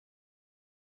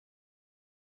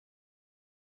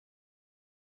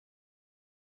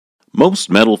Most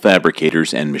metal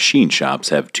fabricators and machine shops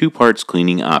have two parts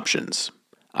cleaning options: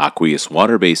 aqueous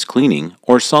water-based cleaning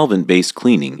or solvent-based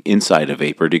cleaning inside a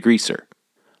vapor degreaser.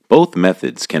 Both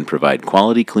methods can provide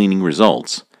quality cleaning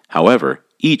results. However,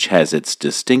 each has its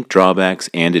distinct drawbacks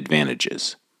and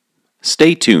advantages.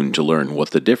 Stay tuned to learn what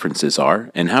the differences are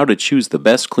and how to choose the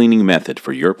best cleaning method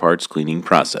for your parts cleaning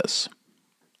process.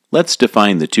 Let's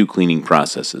define the two cleaning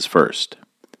processes first.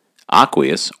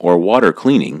 Aqueous, or water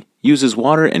cleaning, uses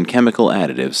water and chemical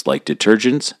additives like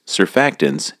detergents,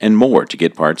 surfactants, and more to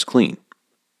get parts clean.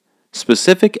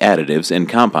 Specific additives and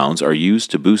compounds are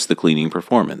used to boost the cleaning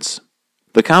performance.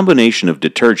 The combination of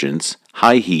detergents,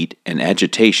 high heat, and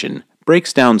agitation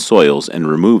breaks down soils and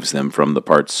removes them from the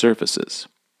part's surfaces.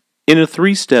 In a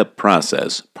three-step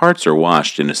process, parts are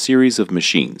washed in a series of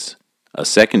machines. A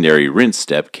secondary rinse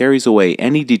step carries away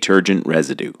any detergent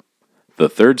residue. The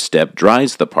third step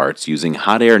dries the parts using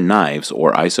hot air knives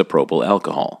or isopropyl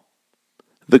alcohol.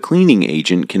 The cleaning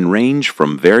agent can range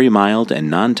from very mild and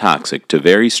non-toxic to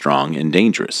very strong and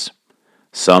dangerous.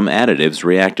 Some additives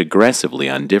react aggressively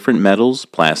on different metals,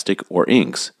 plastic, or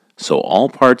inks, so all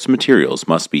parts materials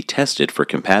must be tested for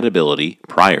compatibility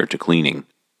prior to cleaning.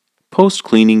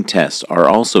 Post-cleaning tests are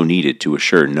also needed to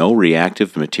assure no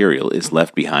reactive material is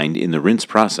left behind in the rinse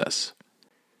process.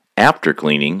 After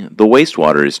cleaning, the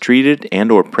wastewater is treated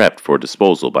and/or prepped for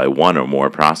disposal by one or more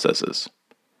processes.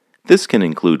 This can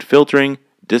include filtering,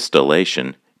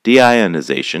 distillation,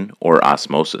 deionization, or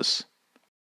osmosis.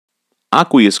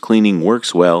 Aqueous cleaning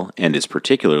works well and is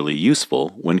particularly useful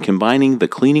when combining the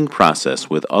cleaning process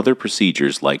with other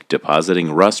procedures like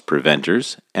depositing rust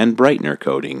preventers and brightener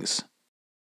coatings.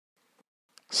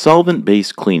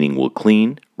 Solvent-based cleaning will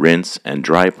clean, rinse, and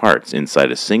dry parts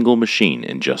inside a single machine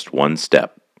in just one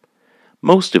step.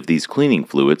 Most of these cleaning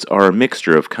fluids are a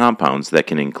mixture of compounds that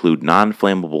can include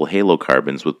non-flammable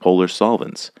halocarbons with polar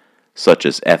solvents, such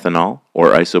as ethanol or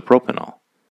isopropanol.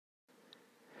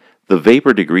 The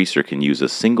vapor degreaser can use a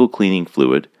single cleaning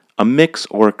fluid, a mix,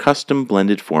 or a custom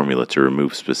blended formula to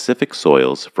remove specific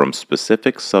soils from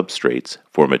specific substrates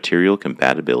for material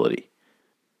compatibility.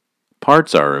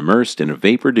 Parts are immersed in a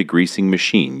vapor degreasing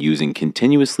machine using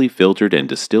continuously filtered and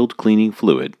distilled cleaning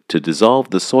fluid to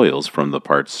dissolve the soils from the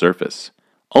part's surface.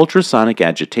 Ultrasonic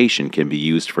agitation can be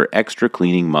used for extra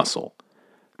cleaning muscle.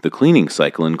 The cleaning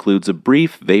cycle includes a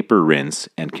brief vapor rinse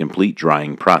and complete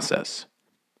drying process.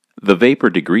 The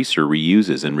vapor degreaser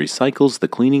reuses and recycles the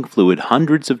cleaning fluid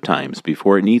hundreds of times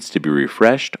before it needs to be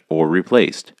refreshed or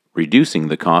replaced, reducing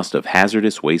the cost of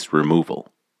hazardous waste removal.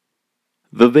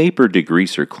 The vapor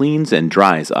degreaser cleans and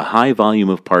dries a high volume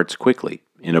of parts quickly,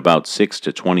 in about 6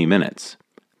 to 20 minutes.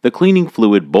 The cleaning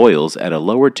fluid boils at a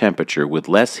lower temperature with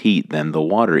less heat than the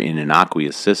water in an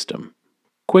aqueous system.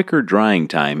 Quicker drying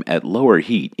time at lower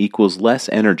heat equals less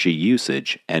energy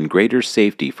usage and greater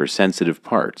safety for sensitive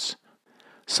parts.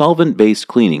 Solvent-based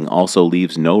cleaning also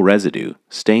leaves no residue,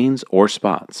 stains, or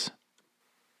spots.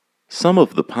 Some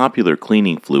of the popular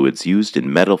cleaning fluids used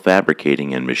in metal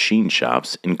fabricating and machine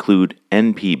shops include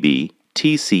NPB,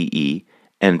 TCE,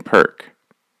 and PERC.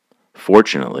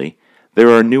 Fortunately, there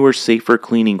are newer, safer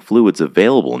cleaning fluids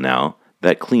available now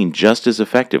that clean just as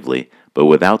effectively, but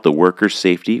without the workers'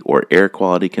 safety or air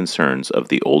quality concerns of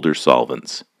the older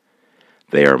solvents.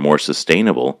 They are more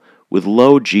sustainable, with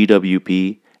low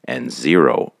GWP and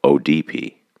zero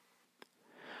ODP.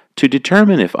 To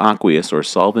determine if aqueous or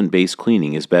solvent-based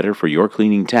cleaning is better for your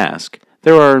cleaning task,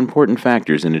 there are important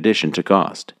factors in addition to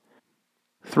cost.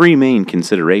 Three main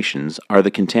considerations are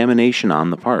the contamination on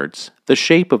the parts, the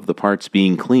shape of the parts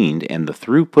being cleaned, and the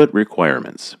throughput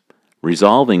requirements.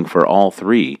 Resolving for all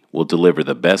three will deliver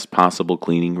the best possible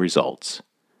cleaning results.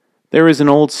 There is an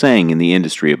old saying in the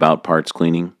industry about parts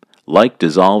cleaning: like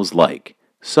dissolves like.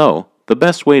 So, the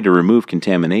best way to remove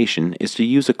contamination is to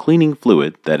use a cleaning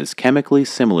fluid that is chemically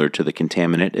similar to the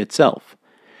contaminant itself.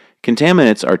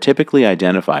 Contaminants are typically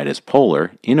identified as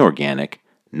polar, inorganic,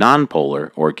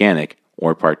 nonpolar, organic,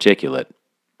 or particulate.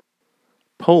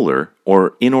 Polar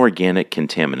or inorganic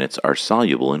contaminants are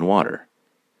soluble in water.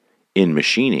 In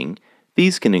machining,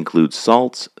 these can include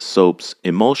salts, soaps,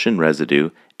 emulsion residue,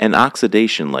 and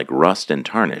oxidation like rust and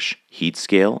tarnish, heat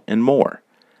scale, and more.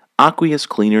 Aqueous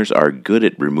cleaners are good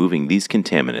at removing these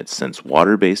contaminants since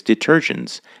water-based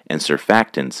detergents and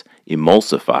surfactants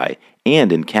emulsify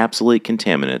and encapsulate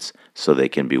contaminants so they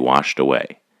can be washed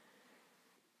away.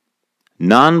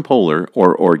 Non-polar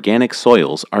or organic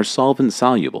soils are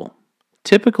solvent-soluble.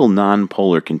 Typical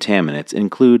non-polar contaminants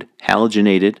include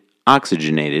halogenated,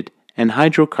 oxygenated, and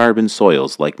hydrocarbon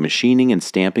soils like machining and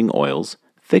stamping oils,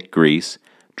 thick grease,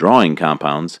 drawing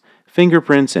compounds,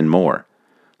 fingerprints, and more.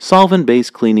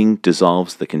 Solvent-based cleaning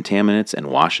dissolves the contaminants and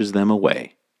washes them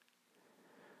away.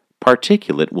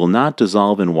 Particulate will not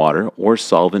dissolve in water or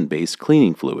solvent-based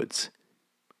cleaning fluids.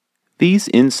 These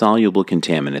insoluble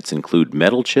contaminants include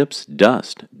metal chips,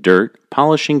 dust, dirt,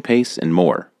 polishing pastes, and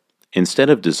more.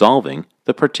 Instead of dissolving,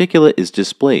 the particulate is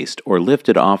displaced or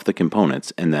lifted off the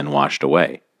components and then washed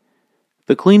away.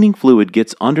 The cleaning fluid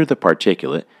gets under the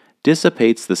particulate,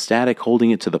 dissipates the static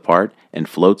holding it to the part, and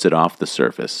floats it off the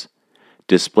surface.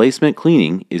 Displacement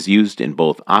cleaning is used in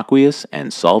both aqueous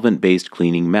and solvent-based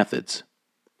cleaning methods.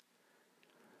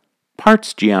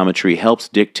 Parts geometry helps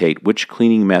dictate which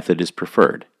cleaning method is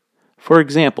preferred. For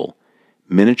example,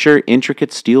 miniature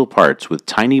intricate steel parts with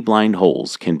tiny blind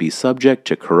holes can be subject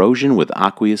to corrosion with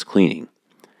aqueous cleaning.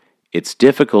 It's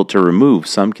difficult to remove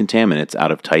some contaminants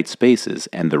out of tight spaces,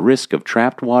 and the risk of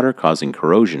trapped water causing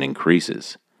corrosion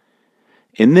increases.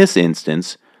 In this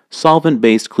instance,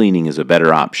 solvent-based cleaning is a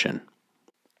better option.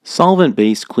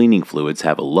 Solvent-based cleaning fluids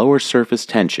have a lower surface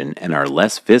tension and are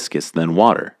less viscous than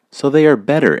water, so they are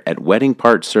better at wetting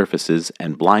part surfaces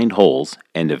and blind holes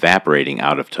and evaporating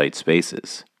out of tight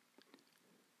spaces.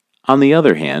 On the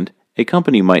other hand, a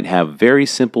company might have very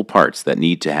simple parts that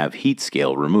need to have heat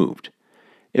scale removed.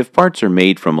 If parts are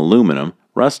made from aluminum,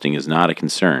 rusting is not a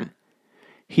concern.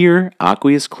 Here,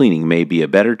 aqueous cleaning may be a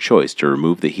better choice to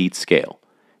remove the heat scale,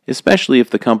 especially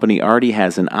if the company already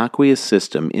has an aqueous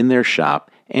system in their shop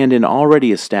and an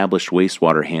already established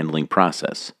wastewater handling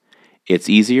process. It's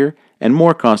easier and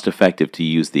more cost-effective to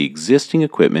use the existing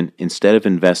equipment instead of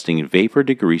investing in vapor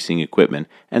degreasing equipment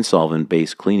and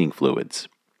solvent-based cleaning fluids.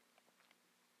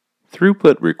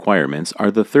 Throughput requirements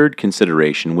are the third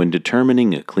consideration when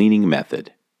determining a cleaning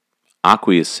method.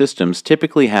 Aqueous systems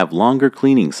typically have longer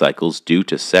cleaning cycles due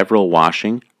to several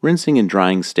washing, rinsing, and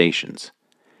drying stations.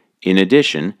 In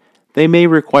addition, they may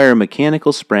require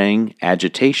mechanical spraying,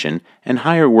 agitation, and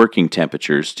higher working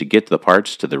temperatures to get the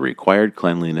parts to the required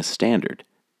cleanliness standard.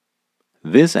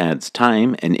 This adds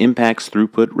time and impacts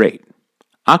throughput rate.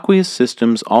 Aqueous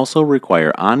systems also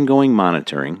require ongoing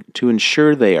monitoring to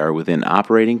ensure they are within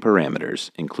operating parameters,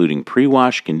 including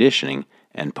pre-wash conditioning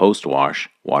and post-wash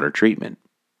water treatment.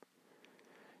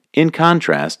 In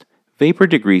contrast, vapor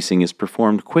degreasing is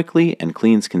performed quickly and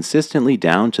cleans consistently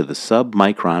down to the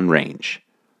sub-micron range.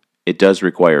 It does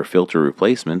require filter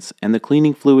replacements, and the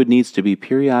cleaning fluid needs to be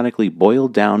periodically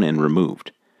boiled down and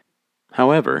removed.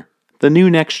 However, the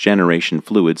new next-generation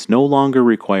fluids no longer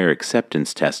require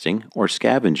acceptance testing or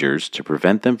scavengers to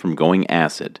prevent them from going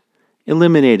acid,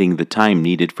 eliminating the time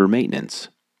needed for maintenance.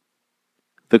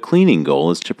 The cleaning goal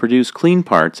is to produce clean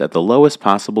parts at the lowest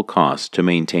possible cost to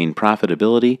maintain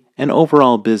profitability and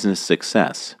overall business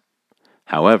success.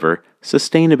 However,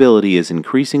 sustainability is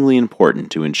increasingly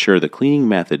important to ensure the cleaning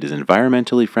method is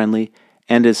environmentally friendly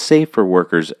and as safe for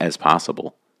workers as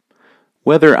possible.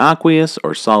 Whether aqueous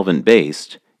or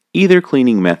solvent-based, either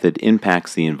cleaning method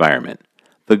impacts the environment.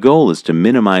 The goal is to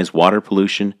minimize water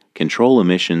pollution, control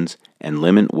emissions, and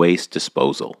limit waste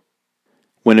disposal.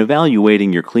 When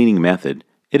evaluating your cleaning method,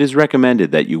 it is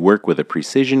recommended that you work with a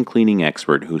precision cleaning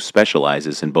expert who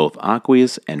specializes in both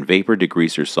aqueous and vapor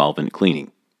degreaser solvent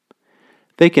cleaning.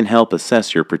 They can help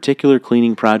assess your particular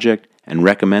cleaning project and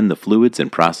recommend the fluids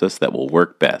and process that will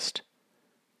work best.